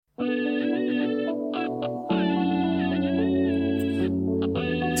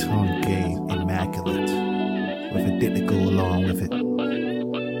Tongue game immaculate, with a dick to go along with it.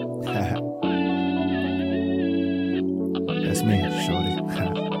 That's me, shorty.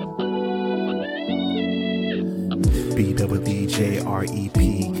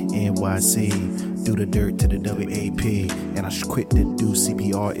 BWDJREPNYC, do the dirt to the WAP, and I should quit to do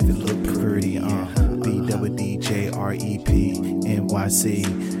CPR if it look pretty.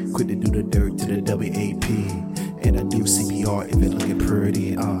 BWDJREPNYC, quit to do the dirt to the WAP, and I do CPR if it looking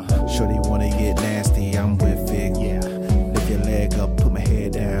pretty. Shorty wanna get nasty, I'm with it. Yeah, lift your leg up, put my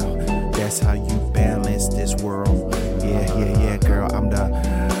head down. That's how you balance this world. Yeah, girl, I'm the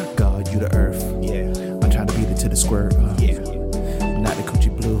God, you the earth. Yeah, I'm trying to beat it to the squirt. Not the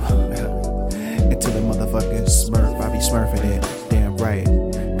coochie blue. Into the motherfucking smurf, I be smurfing it. Damn right,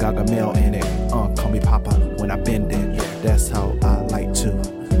 Gargamel in it. Call me Papa when I bend it. That's how I like to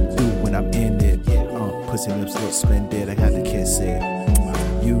do when I'm in it. Pussy lips look splendid, I got to kiss it.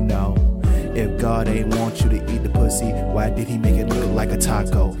 You know, if God ain't want you to eat the pussy, why did he make it look like a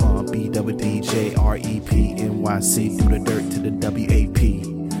taco? BWDJREPNYC, do the dirt to the WAP.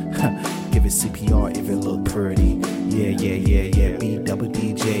 Give it CPR if it look pretty. Yeah.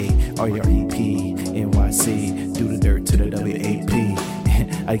 BWDJREPNYC, do the dirt to the WAP.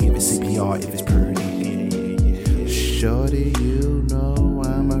 I give it CPR if it's pretty. Shorty, you know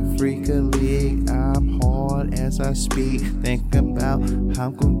I'm a freak of league. I'm hard as I speak. Think about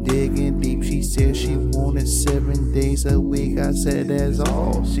how I'm digging deep. She said she wanted 7 days a week. I said that's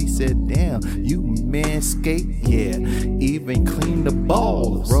all. She said, damn, you manscape, yeah. Even clean the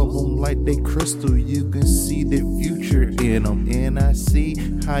balls, rub them like they crystal. You can see the future in them, and I see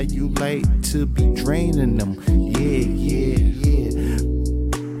how you like to be draining them. Yeah.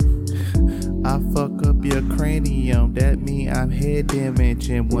 I fuck up your cranium, that mean I'm head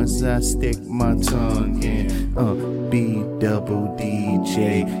dimension once I stick my tongue in.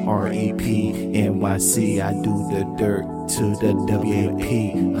 BWDJREPNYC, I do the dirt to the WAP.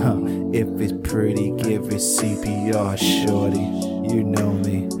 If it's pretty, give it CPR, shorty. You know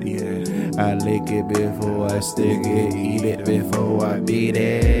me. Yeah, I lick it before I stick it, eat it before I beat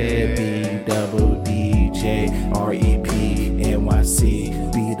it.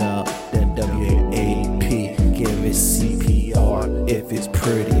 BWDJREPNYC, beat up the WAP, give it CPR if it's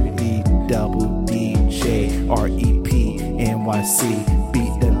pretty. BWDJREPNYC,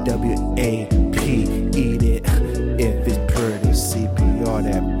 beat the WAP, eat it if it's pretty. CPR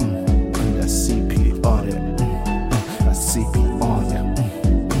that, that CPR that, CPR that,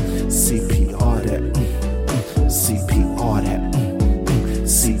 CPR that, CPR that,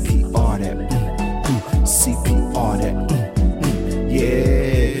 CPR that, CPR that,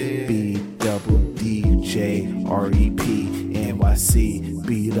 yeah. BWDJREPNYC,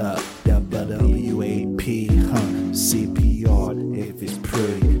 beat up the WAP, CPR if it's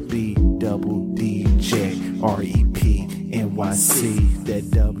pretty. BWDJREPNYC, that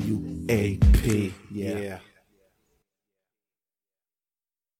WAP, yeah.